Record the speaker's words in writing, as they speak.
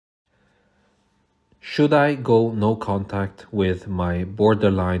Should I go no contact with my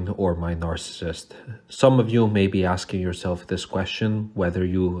borderline or my narcissist? Some of you may be asking yourself this question, whether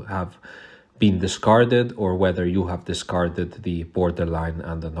you have been discarded or whether you have discarded the borderline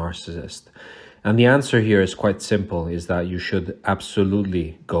and the narcissist. And the answer here is quite simple, is that you should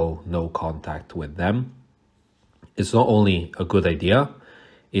absolutely go no contact with them. It's not only a good idea,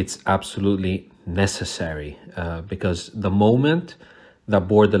 it's absolutely necessary, because the moment that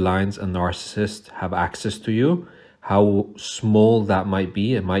borderlines and narcissists have access to you, how small that might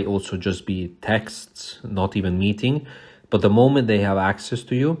be, it might also just be texts, not even meeting, but the moment they have access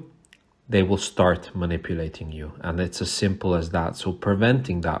to you, they will start manipulating you. And it's as simple as that. So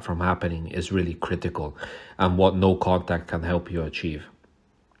preventing that from happening is really critical, and what no contact can help you achieve.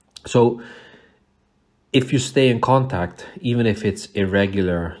 So if you stay in contact, even if it's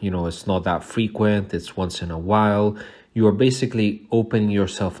irregular, it's not that frequent, it's once in a while, you are basically opening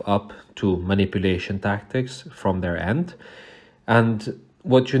yourself up to manipulation tactics from their end. And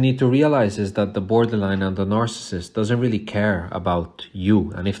what you need to realize is that the borderline and the narcissist doesn't really care about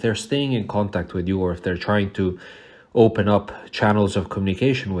you. And if they're staying in contact with you, or if they're trying to open up channels of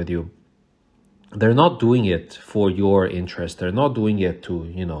communication with you, they're not doing it for your interest. They're not doing it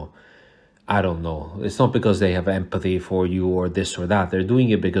to, I don't know. It's not because they have empathy for you or this or that. They're doing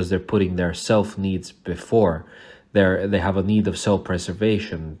it because they're putting their self needs before. They have a need of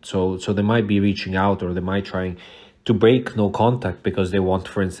self-preservation. So they might be reaching out, or they might trying to break no contact because they want,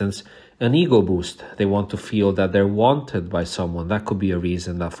 for instance, an ego boost. They want to feel that they're wanted by someone. That could be a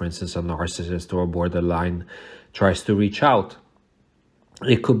reason that, for instance, a narcissist or a borderline tries to reach out.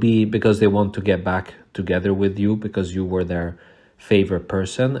 It could be because they want to get back together with you because you were their favorite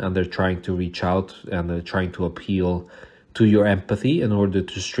person, and they're trying to reach out and they're trying to appeal to your empathy in order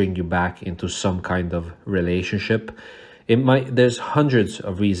to string you back into some kind of relationship. There's hundreds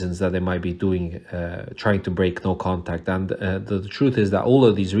of reasons that they might be doing, trying to break no contact. And the truth is that all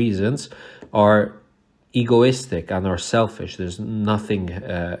of these reasons are egoistic and are selfish. There's nothing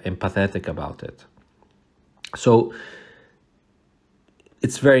empathetic about it. So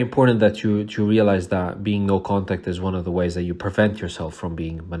it's very important that you realize that being no contact is one of the ways that you prevent yourself from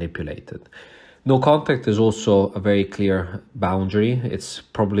being manipulated. No contact is also a very clear boundary. It's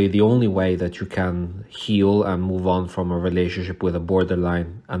probably the only way that you can heal and move on from a relationship with a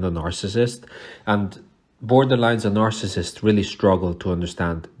borderline and a narcissist. And borderlines and narcissists really struggle to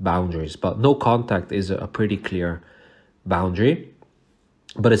understand boundaries, but no contact is a pretty clear boundary.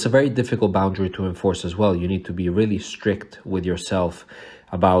 But it's a very difficult boundary to enforce as well. You need to be really strict with yourself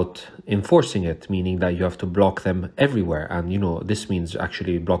about enforcing it, meaning that you have to block them everywhere. And this means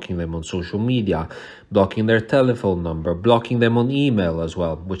actually blocking them on social media, blocking their telephone number, blocking them on email as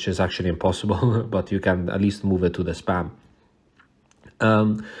well, which is actually impossible, but you can at least move it to the spam.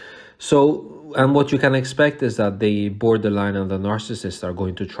 And what you can expect is that the borderline and the narcissist are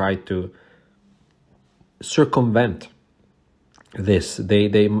going to try to circumvent this.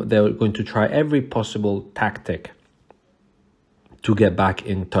 They're going to try every possible tactic to get back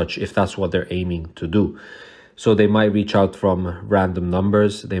in touch, if that's what they're aiming to do. So they might reach out from random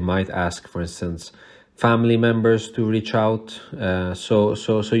numbers. They might ask, for instance, family members to reach out. So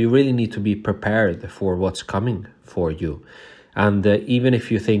you really need to be prepared for what's coming for you. And even if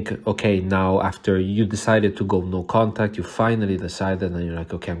you think, okay, now after you decided to go no contact, you finally decided, and you're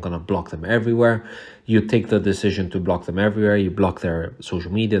like, okay, I'm going to block them everywhere. You take the decision to block them everywhere. You block their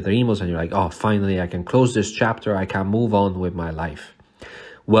social media, their emails, and you're like, oh, finally, I can close this chapter. I can move on with my life.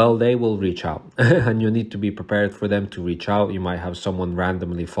 Well, they will reach out and you need to be prepared for them to reach out. You might have someone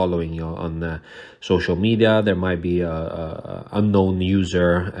randomly following you on social media. There might be a unknown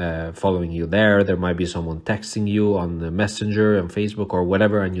user following you there. There might be someone texting you on the Messenger and Facebook or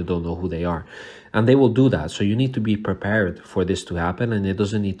whatever, and you don't know who they are. And they will do that. So you need to be prepared for this to happen, and it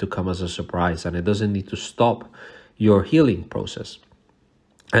doesn't need to come as a surprise, and it doesn't need to stop your healing process.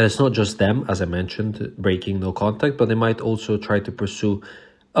 And it's not just them, as I mentioned, breaking no contact, but they might also try to pursue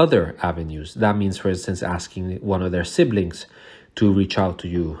other avenues. That means, for instance, asking one of their siblings to reach out to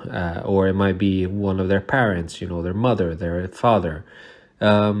you, or it might be one of their parents, their mother, their father,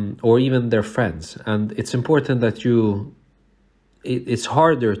 or even their friends. And it's important that it's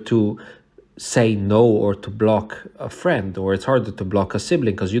harder to say no or to block a friend, or it's harder to block a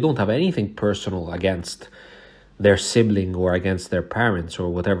sibling because you don't have anything personal against their sibling or against their parents or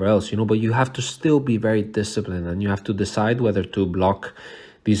whatever else, but you have to still be very disciplined, and you have to decide whether to block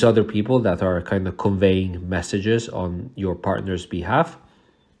these other people that are kind of conveying messages on your partner's behalf,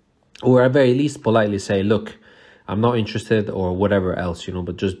 or at very least politely say, look, I'm not interested, or whatever else,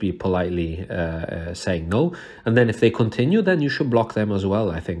 but just be politely saying no. And then if they continue, then you should block them as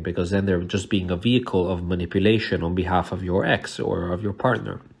well, I think, because then they're just being a vehicle of manipulation on behalf of your ex or of your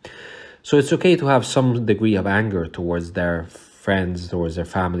partner. So it's okay to have some degree of anger towards their friends, towards their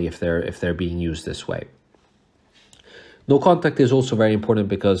family, if they're being used this way. No contact is also very important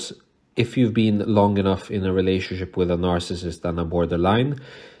because if you've been long enough in a relationship with a narcissist and a borderline,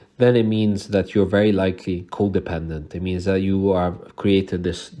 then it means that you're very likely codependent. It means that you have created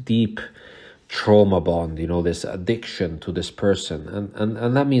this deep trauma bond, this addiction to this person.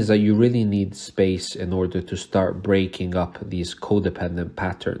 And that means that you really need space in order to start breaking up these codependent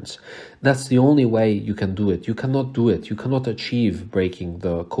patterns. That's the only way you can do it. You cannot do it. You cannot achieve breaking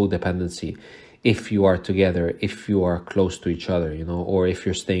the codependency if you are together, if you are close to each other, or if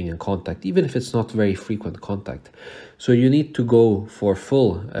you're staying in contact, even if it's not very frequent contact. So you need to go for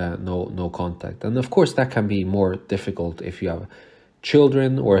full no contact. And of course, that can be more difficult if you have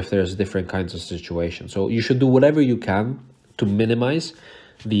children or if there's different kinds of situations. So you should do whatever you can to minimize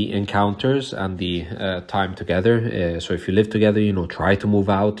the encounters and the time together. So if you live together, try to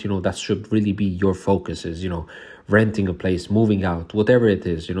move out. That should really be your focus, is, renting a place, moving out, whatever it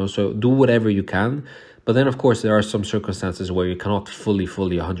is, so do whatever you can. But then, of course, there are some circumstances where you cannot fully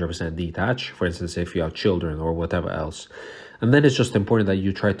 100% detach. For instance, if you have children or whatever else. And then it's just important that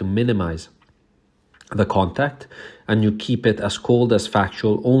you try to minimize the contact and you keep it as cold as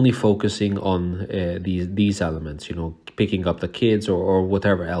factual, only focusing on these elements, picking up the kids or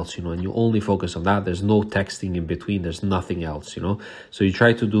whatever else, and you only focus on that. There's no texting in between. There's nothing else, So you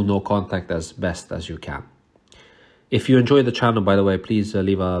try to do no contact as best as you can. If you enjoy the channel, by the way, please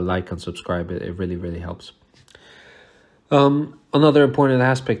leave a like and subscribe. It really, really helps. Another important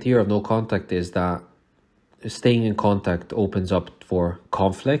aspect here of no contact is that staying in contact opens up for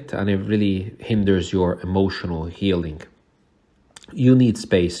conflict, and it really hinders your emotional healing. You need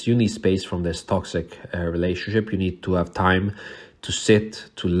space. You need space from this toxic relationship. You need to have time to sit,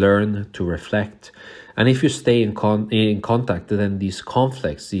 to learn, to reflect. And if you stay in contact, then these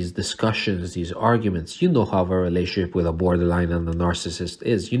conflicts, these discussions, these arguments, how a relationship with a borderline and a narcissist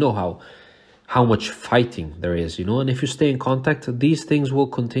is. How much fighting there is, And if you stay in contact, these things will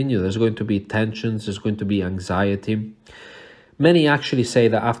continue. There's going to be tensions. There's going to be anxiety. Many actually say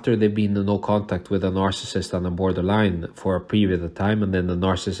that after they've been in no contact with a narcissist and a borderline for a period of time, and then the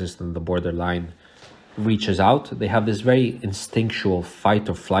narcissist and the borderline reaches out, they have this very instinctual fight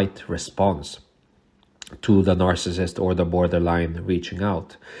or flight response to the narcissist or the borderline reaching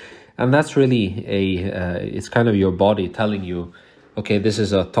out. And that's really it's kind of your body telling you, okay, this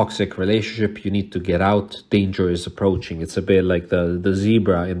is a toxic relationship, you need to get out, danger is approaching. It's a bit like the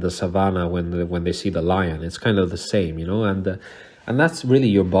zebra in the savannah when they see the lion. It's kind of the same, and that's really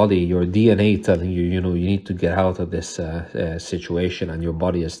your body, your DNA telling you, you need to get out of this situation, and your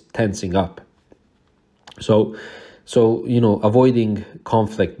body is tensing up. So avoiding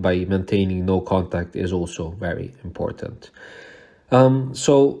conflict by maintaining no contact is also very important.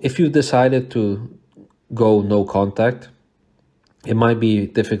 So if you decided to go no contact, it might be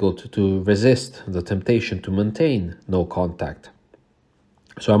difficult to resist the temptation to maintain no contact.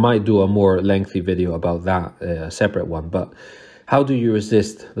 So I might do a more lengthy video about that, a separate one. But how do you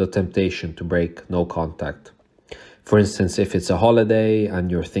resist the temptation to break no contact? For instance, if it's a holiday and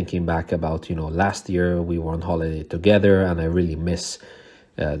you're thinking back about, last year we were on holiday together and I really miss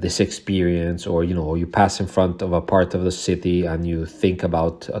this experience, or, or you pass in front of a part of the city and you think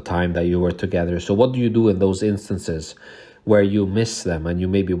about a time that you were together. So what do you do in those instances where you miss them and you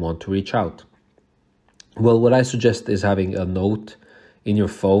maybe want to reach out? Well, what I suggest is having a note in your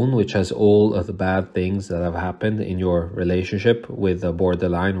phone which has all of the bad things that have happened in your relationship with the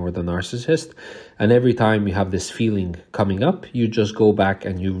borderline or the narcissist. And every time you have this feeling coming up, you just go back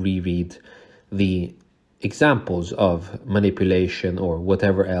and you reread the examples of manipulation or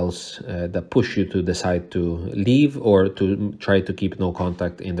whatever else that push you to decide to leave or to try to keep no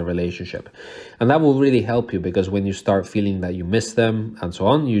contact in the relationship. And that will really help you, because when you start feeling that you miss them and so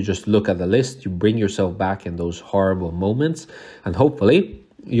on, you just look at the list, you bring yourself back in those horrible moments, and hopefully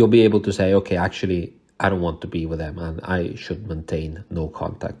you'll be able to say, okay, actually, I don't want to be with them and I should maintain no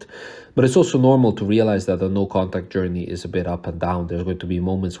contact. But it's also normal to realize that the no contact journey is a bit up and down. There's going to be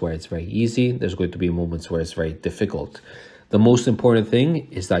moments where it's very easy. There's going to be moments where it's very difficult. The most important thing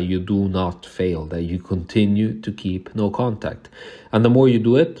is that you do not fail, that you continue to keep no contact. And the more you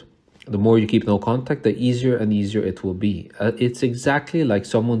do it, the more you keep no contact, the easier and easier it will be. It's exactly like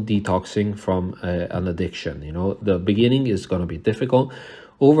someone detoxing from an addiction. The beginning is going to be difficult.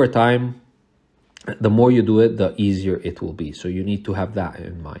 Over time, the more you do it, the easier it will be. So you need to have that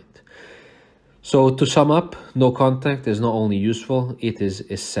in mind. So to sum up, no contact is not only useful, it is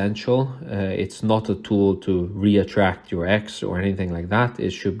essential. It's not a tool to re-attract your ex or anything like that. It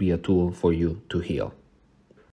should be a tool for you to heal.